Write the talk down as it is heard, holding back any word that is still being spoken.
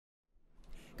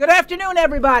Good afternoon,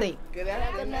 everybody. Good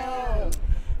afternoon.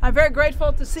 I'm very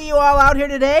grateful to see you all out here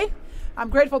today. I'm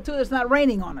grateful, too, that it's not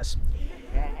raining on us.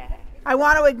 I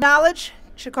want to acknowledge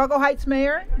Chicago Heights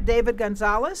Mayor David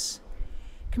Gonzalez.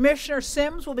 Commissioner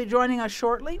Sims will be joining us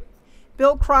shortly.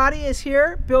 Bill Crotty is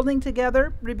here, Rebuilding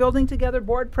Together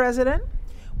Board President.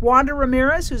 Wanda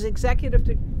Ramirez, who's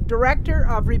Executive Director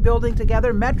of Rebuilding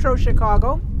Together Metro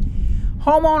Chicago.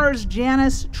 Homeowners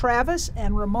Janice Travis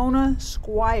and Ramona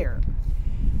Squire.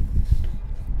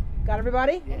 Got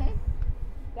everybody? Mm-hmm.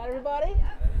 Got everybody?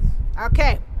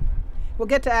 Okay. We'll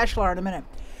get to Ashlar in a minute.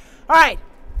 All right.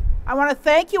 I want to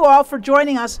thank you all for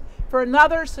joining us for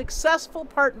another successful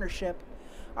partnership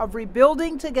of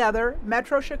Rebuilding Together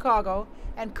Metro Chicago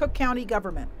and Cook County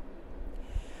government.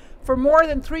 For more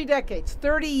than 3 decades,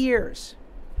 30 years,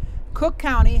 Cook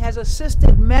County has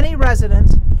assisted many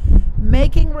residents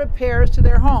making repairs to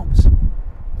their homes.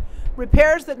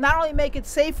 Repairs that not only make it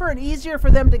safer and easier for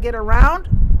them to get around,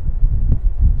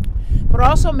 but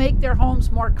also make their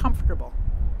homes more comfortable.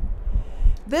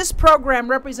 This program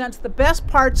represents the best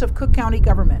parts of Cook County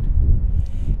government.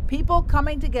 People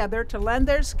coming together to lend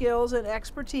their skills and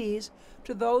expertise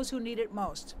to those who need it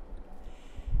most.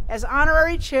 As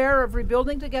honorary chair of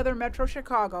Rebuilding Together Metro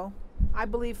Chicago, I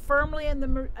believe firmly in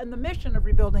the mission of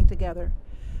Rebuilding Together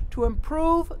to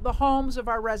improve the homes of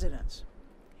our residents.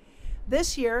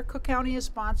 This year, Cook County is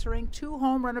sponsoring 2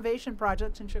 home renovation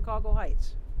projects in Chicago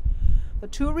Heights. The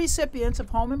 2 recipients of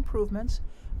home improvements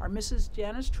are Mrs.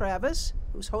 Janice Travis,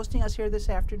 who's hosting us here this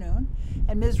afternoon,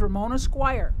 and Ms. Ramona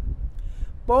Squire.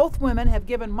 Both women have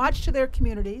given much to their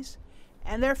communities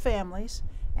and their families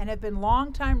and have been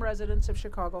longtime residents of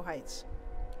Chicago Heights.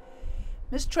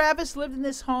 Ms. Travis lived in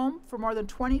this home for more than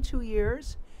 22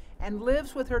 years and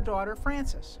lives with her daughter,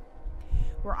 Frances.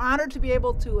 We're honored to be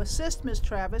able to assist Ms.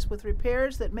 Travis with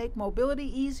repairs that make mobility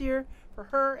easier for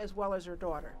her as well as her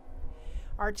daughter.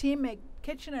 Our team made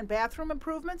kitchen and bathroom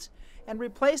improvements and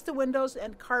replaced the windows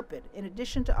and carpet in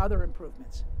addition to other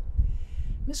improvements.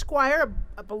 Ms. Squire,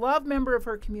 a beloved member of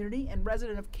her community and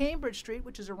resident of Cambridge Street,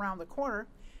 which is around the corner,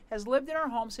 has lived in her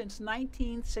home since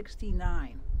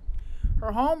 1969.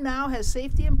 Her home now has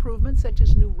safety improvements such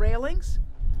as new railings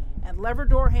and lever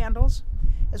door handles,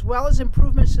 as well as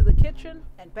improvements to the kitchen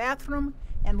and bathroom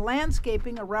and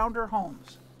landscaping around her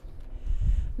homes.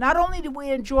 Not only do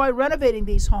we enjoy renovating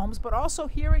these homes, but also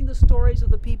hearing the stories of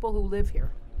the people who live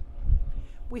here.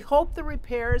 We hope the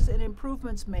repairs and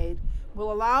improvements made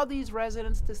will allow these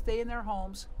residents to stay in their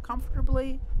homes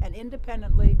comfortably and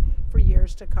independently for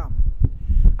years to come.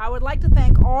 I would like to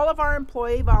thank all of our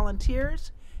employee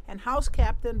volunteers and House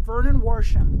Captain Vernon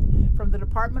Warsham from the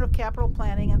Department of Capital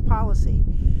Planning and Policy,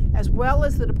 as well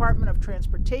as the Department of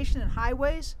Transportation and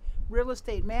Highways, Real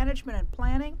Estate Management and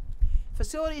Planning,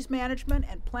 Facilities Management,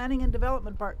 and Planning and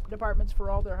Development departments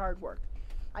for all their hard work.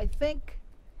 I think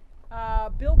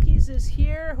Bilkes is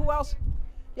here. Who else?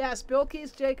 Yes,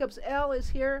 Bilkes Jacobs L is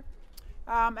here.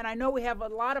 And I know we have a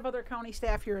lot of other county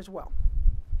staff here as well.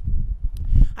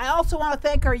 I also want to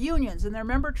thank our unions and their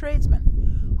member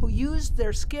tradesmen who used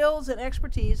their skills and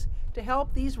expertise to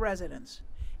help these residents,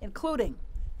 including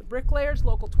the Bricklayers,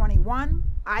 Local 21,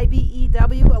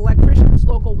 IBEW Electricians,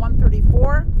 Local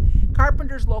 134,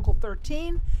 Carpenters, Local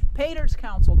 13, Painters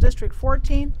Council, District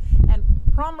 14, and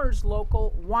Plumbers,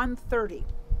 Local 130.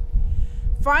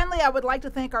 Finally, I would like to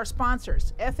thank our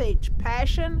sponsors, FH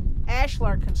Passion,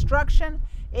 Ashlar Construction,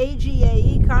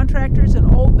 AGAE Contractors,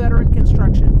 and Old Veteran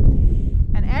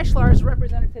Construction. And Ashlar is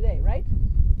represented today, right?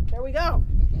 There we go.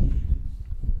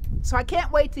 So I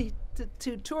can't wait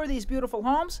to tour these beautiful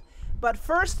homes. But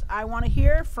first, I want to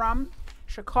hear from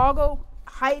Chicago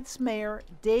Heights Mayor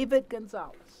David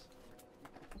Gonzalez.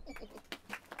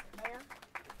 Mayor?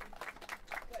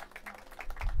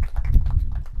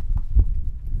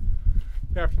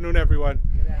 Good afternoon, everyone.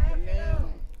 Good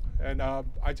afternoon. And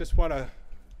I just want to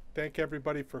thank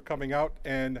everybody for coming out,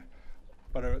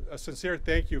 but a sincere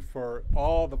thank you for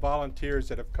all the volunteers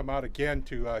that have come out again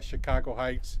to Chicago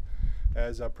Heights.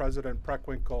 As President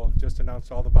Preckwinkle just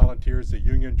announced, all the volunteers, the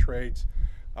union trades.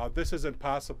 This isn't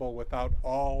possible without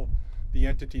all the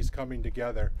entities coming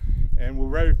together. And we're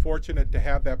very fortunate to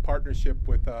have that partnership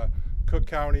with Cook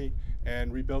County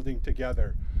and Rebuilding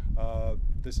Together.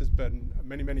 This has been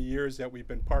many, many years that we've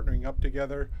been partnering up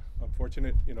together.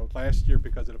 Unfortunate, last year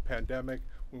because of the pandemic,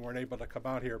 we weren't able to come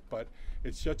out here, but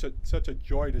it's such a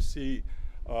joy to see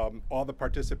all the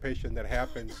participation that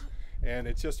happens. And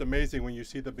it's just amazing when you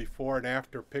see the before and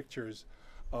after pictures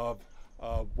of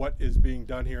what is being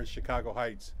done here in Chicago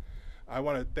Heights. I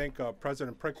want to thank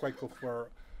President Preckwinkle for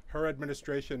her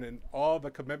administration and all the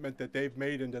commitment that they've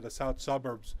made into the south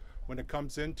suburbs when it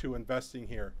comes into investing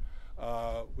here.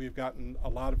 We've gotten a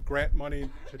lot of grant money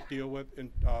to deal with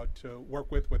and to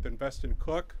work with Invest and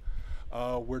Cook.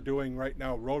 We're doing right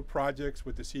now road projects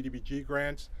with the CDBG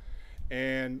grants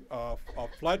and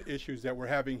flood issues that we're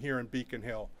having here in Beacon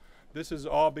Hill. This is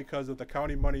all because of the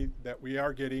county money that we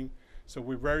are getting, so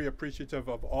we're very appreciative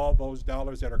of all those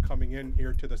dollars that are coming in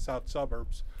here to the south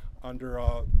suburbs under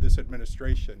this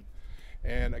administration.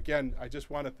 And again, I just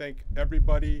want to thank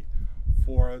everybody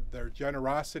for their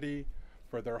generosity,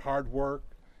 for their hard work,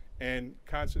 and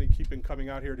constantly keeping coming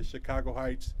out here to Chicago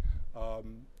Heights.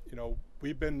 You know,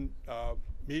 we've been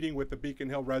meeting with the Beacon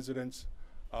Hill residents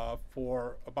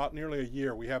for about nearly a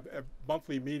year. We have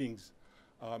monthly meetings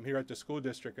here at the school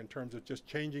district in terms of just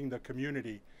changing the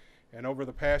community. And over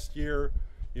the past year,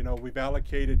 you know, we've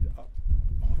allocated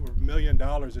over $1 million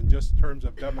in just terms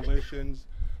of demolitions,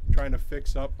 trying to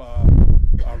fix up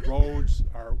our roads,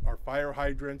 our fire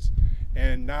hydrants.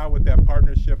 And now with that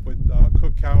partnership with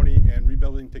Cook County and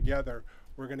Rebuilding Together,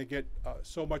 we're going to get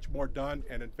so much more done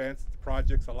and advance the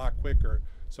projects a lot quicker.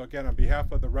 So again, on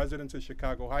behalf of the residents of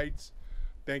Chicago Heights,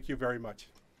 thank you very much.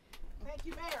 Thank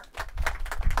you, Mayor.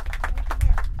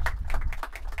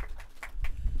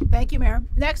 Thank you, Mayor.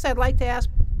 Next, I'd like to ask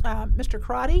Mr.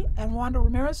 Crotty and Wanda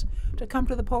Ramirez to come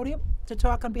to the podium to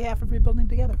talk on behalf of Rebuilding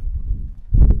Together.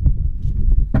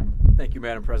 Thank you,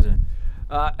 Madam President.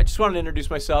 I just wanted to introduce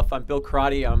myself. I'm Bill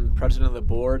Crotty. I'm president of the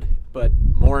board, but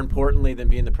more importantly than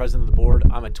being the president of the board,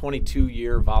 I'm a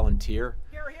 22-year volunteer.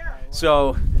 Here, here.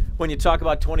 So when you talk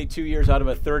about 22 years out of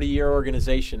a 30-year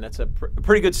organization, that's a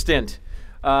pretty good stint.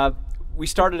 We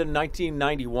started in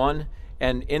 1991,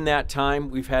 and in that time,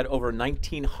 we've had over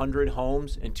 1,900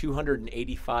 homes and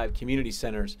 285 community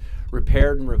centers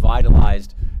repaired and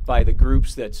revitalized by the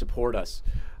groups that support us.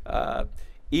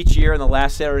 Each year on the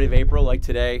last Saturday of April, like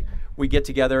today, we get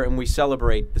together and we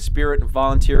celebrate the spirit of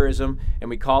volunteerism, and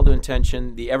we call to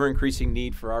attention the ever-increasing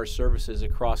need for our services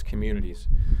across communities.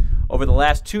 Over the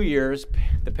last 2 years,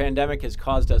 the pandemic has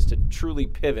caused us to truly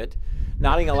pivot,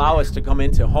 not allow us to come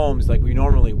into homes like we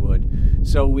normally would.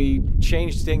 So we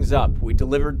changed things up. We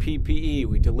delivered PPE,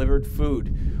 we delivered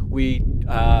food, we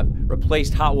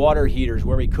replaced hot water heaters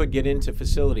where we could get into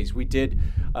facilities. We did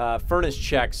furnace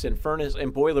checks and furnace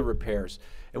and boiler repairs.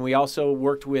 And we also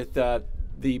worked with the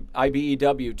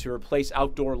IBEW to replace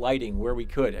outdoor lighting where we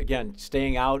could. Again,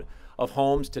 staying out of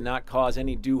homes to not cause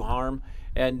any due harm,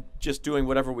 and just doing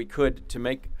whatever we could to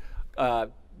make,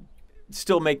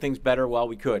 still make things better while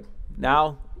we could.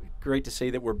 Now, great to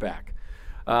say that we're back.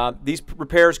 These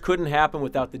repairs couldn't happen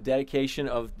without the dedication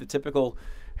of the typical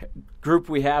group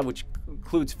we have, which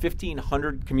includes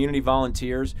 1,500 community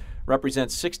volunteers,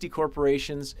 represents 60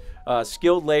 corporations,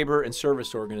 skilled labor, and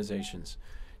service organizations.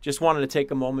 Just wanted to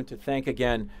take a moment to thank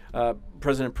again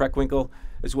President Preckwinkle,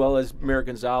 as well as Mayor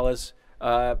Gonzalez,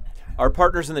 our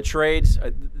partners in the trades.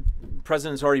 The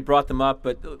President's already brought them up,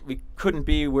 but we couldn't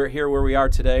be here where we are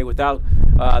today without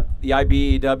the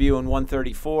IBEW and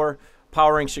 134,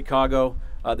 Powering Chicago,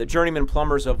 the journeyman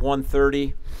plumbers of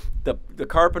 130, the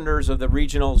carpenters of the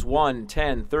regionals 1,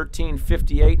 10, 13,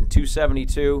 58, and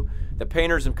 272, the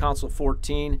painters of Council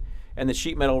 14, and the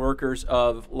sheet metal workers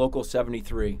of Local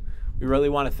 73. We really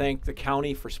want to thank the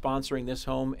county for sponsoring this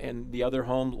home and the other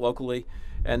home locally,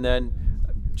 and then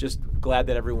just glad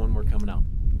that everyone were coming out.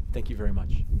 Thank you very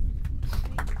much.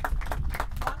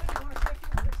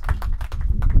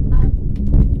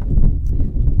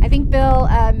 I think Bill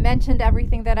mentioned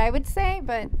everything that I would say,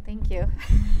 but thank you.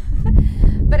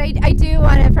 But I do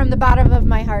want to, from the bottom of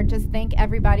my heart, just thank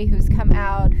everybody who's come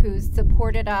out, who's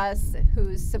supported us,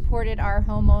 who's supported our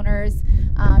homeowners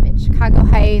in Chicago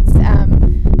Heights.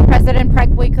 President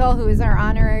Preckwinkle, who is our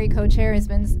honorary co-chair, has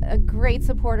been a great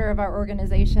supporter of our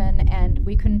organization, and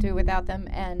we couldn't do it without them.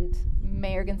 And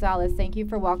Mayor Gonzalez, thank you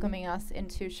for welcoming us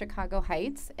into Chicago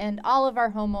Heights. And all of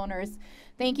our homeowners,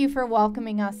 thank you for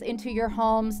welcoming us into your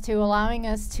homes, to allowing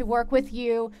us to work with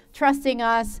you, trusting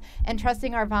us, and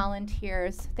trusting our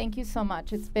volunteers. Thank you so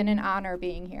much. It's been an honor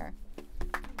being here.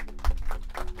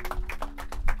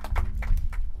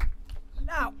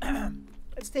 Now,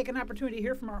 let's take an opportunity to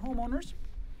hear from our homeowners.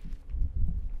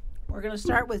 We're going to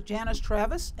start with Janice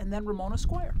Travis and then Ramona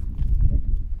Squire.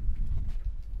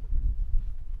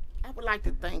 I would like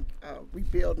to thank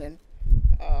Rebuilding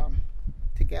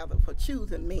Together for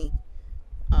choosing me.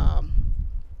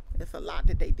 It's a lot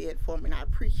that they did for me, and I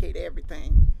appreciate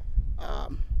everything.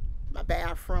 My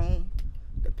bathroom,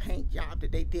 the paint job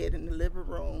that they did in the living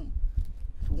room,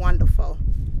 it's wonderful.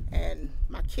 And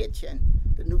my kitchen,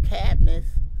 the new cabinets,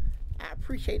 I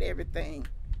appreciate everything.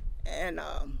 And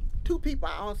two people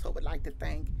I also would like to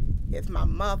thank is my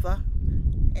mother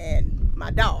and my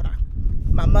daughter.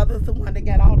 My mother's the one that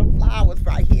got all the flowers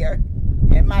right here.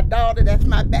 daughter, that's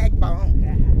my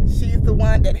backbone. She's the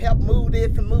one that helped move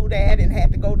this and move that and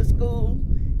had to go to school.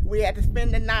 We had to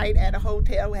spend the night at a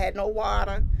hotel. We had no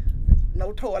water,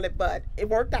 no toilet, but it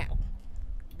worked out.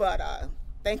 But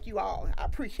thank you all. I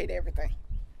appreciate everything.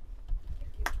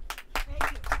 Thank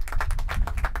you.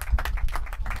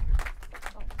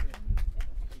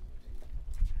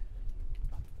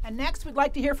 And next, we'd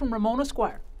like to hear from Ramona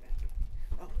Squire.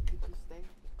 Oh, could you stay?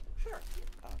 Sure.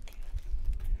 Okay.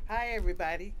 Hi,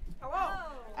 everybody. Hello.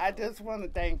 I just want to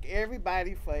thank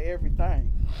everybody for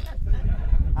everything.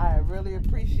 I really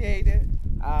appreciate it.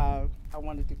 I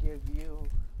wanted to give you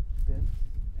this.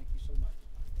 Thank you so much.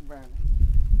 Vernon.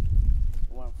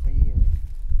 One for you.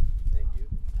 Thank you.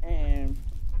 And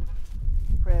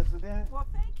President. Well,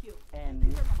 thank you. And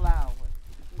these flowers.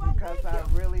 Well, Because thank I you.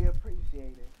 really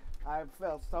appreciate it. I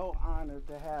felt so honored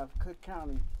to have Cook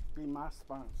County be my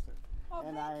sponsor. Well,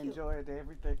 And thank I you. enjoyed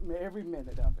every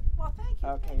minute of it. Well, thank you.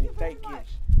 Okay, Thank you very thank you. much.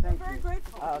 Thank We're very you.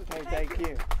 grateful. Okay, thank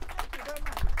you. Thank you very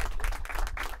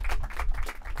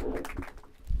much.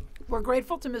 We're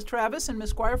grateful to Ms. Travis and Ms.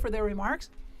 Squire for their remarks.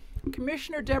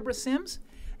 Commissioner Deborah Sims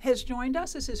has joined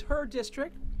us. This is her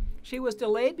district. She was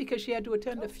delayed because she had to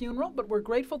attend a funeral, but we're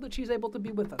grateful that she's able to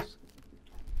be with us.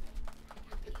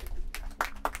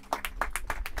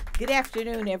 Good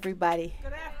afternoon, everybody.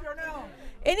 Good afternoon.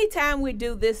 Anytime we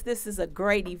do this, this is a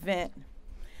great event.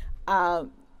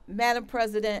 Madam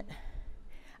President,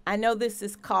 I know this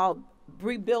is called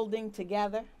Rebuilding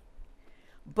Together,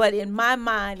 but in my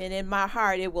mind and in my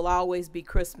heart, it will always be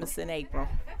Christmas in April.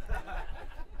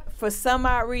 For some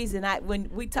odd reason,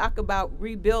 when we talk about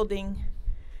rebuilding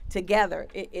together,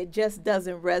 it just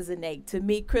doesn't resonate. To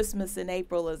me, Christmas in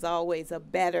April is always a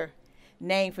better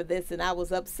name for this, and I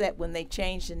was upset when they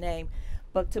changed the name.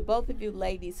 But to both of you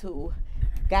ladies who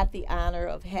got the honor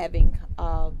of having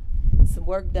some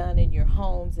work done in your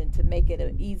homes and to make it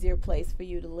an easier place for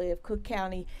you to live, Cook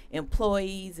County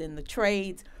employees and the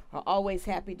trades are always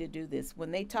happy to do this.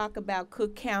 When they talk about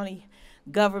Cook County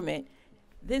government,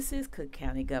 this is Cook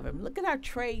County government. Look at our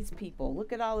tradespeople.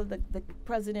 Look at all of the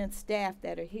president's staff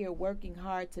that are here working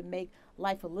hard to make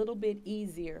life a little bit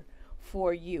easier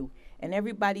for you. And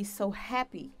everybody's so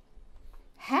happy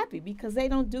because they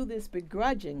don't do this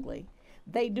begrudgingly.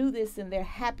 They do this and they're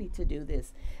happy to do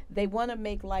this. They want to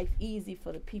make life easy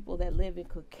for the people that live in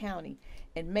Cook County.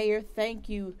 And Mayor, thank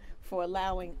you for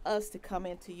allowing us to come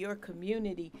into your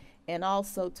community and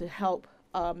also to help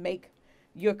make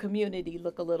your community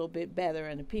look a little bit better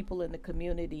and the people in the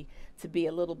community to be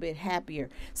a little bit happier.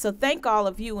 So thank all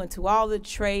of you, and to all the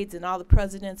trades and all the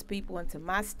president's people, and to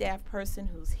my staff person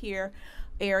who's here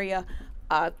area.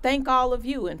 Thank all of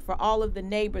you, and for all of the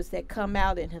neighbors that come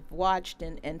out and have watched,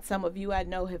 and some of you I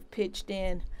know have pitched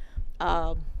in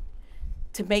to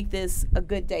make this a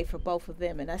good day for both of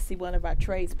them. And I see one of our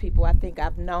tradespeople I think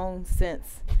I've known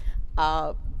since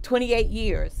 28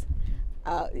 years.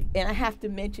 And I have to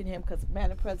mention him because,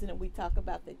 Madam President, we talk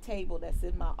about the table that's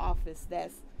in my office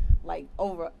that's like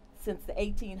over since the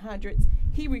 1800s.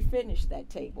 He refinished that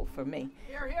table for me.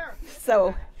 Here, here.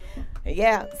 So,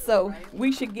 yeah, so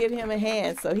we should give him a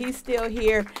hand. So he's still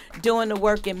here doing the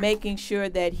work and making sure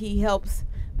that he helps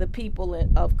the people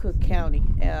of Cook County.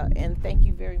 And thank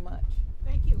you very much.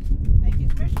 Thank you. Thank you,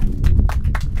 Commissioner.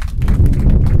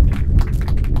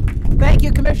 Thank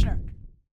you, Commissioner.